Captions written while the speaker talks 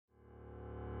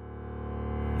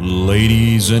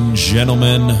Ladies and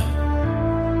gentlemen,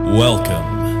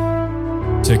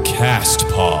 welcome to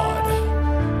Castpod,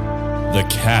 the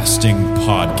casting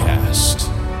podcast.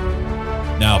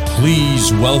 Now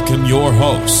please welcome your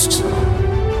host,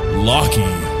 Lockie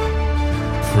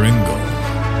Pringle.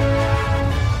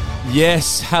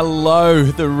 Yes, hello,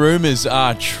 the rumours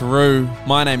are true.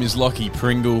 My name is Lockie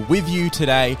Pringle, with you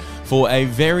today for a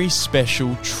very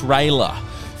special trailer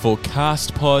for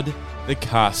Castpod, the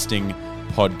casting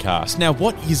podcast. Now,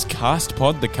 what is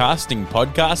Castpod, the casting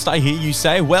podcast, I hear you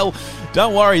say? Well,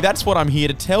 don't worry, that's what I'm here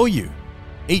to tell you.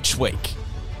 Each week,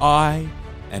 I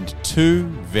and two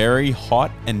very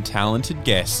hot and talented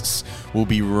guests will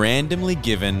be randomly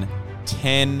given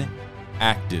 10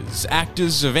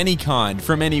 actors of any kind,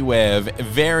 from anywhere, of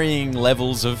varying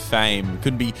levels of fame.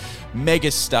 Could be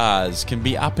megastars, can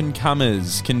be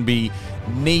up-and-comers, can be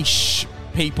niche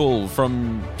people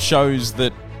from shows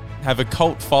that have a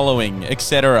cult following,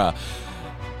 etc.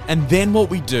 And then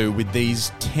what we do with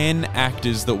these 10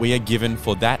 actors that we are given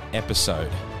for that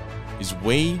episode is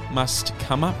we must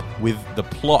come up with the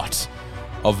plot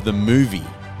of the movie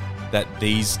that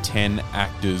these 10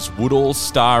 actors would all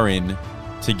star in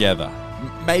together.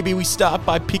 Maybe we start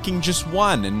by picking just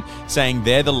one and saying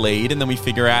they're the lead, and then we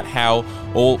figure out how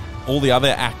all the other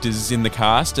actors in the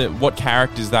cast, what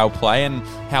characters they'll play and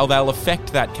how they'll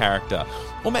affect that character.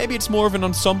 Or maybe it's more of an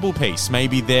ensemble piece.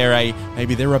 Maybe they're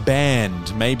a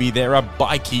band. Maybe they're a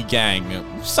bikie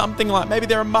gang. Something like, maybe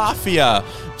they're a mafia.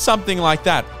 Something like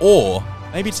that. Or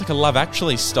maybe it's like a Love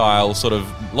Actually style, sort of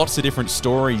lots of different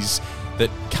stories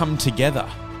that come together.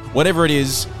 Whatever it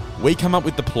is, we come up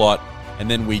with the plot and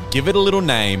then we give it a little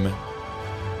name.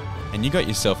 And you got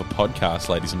yourself a podcast,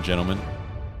 ladies and gentlemen.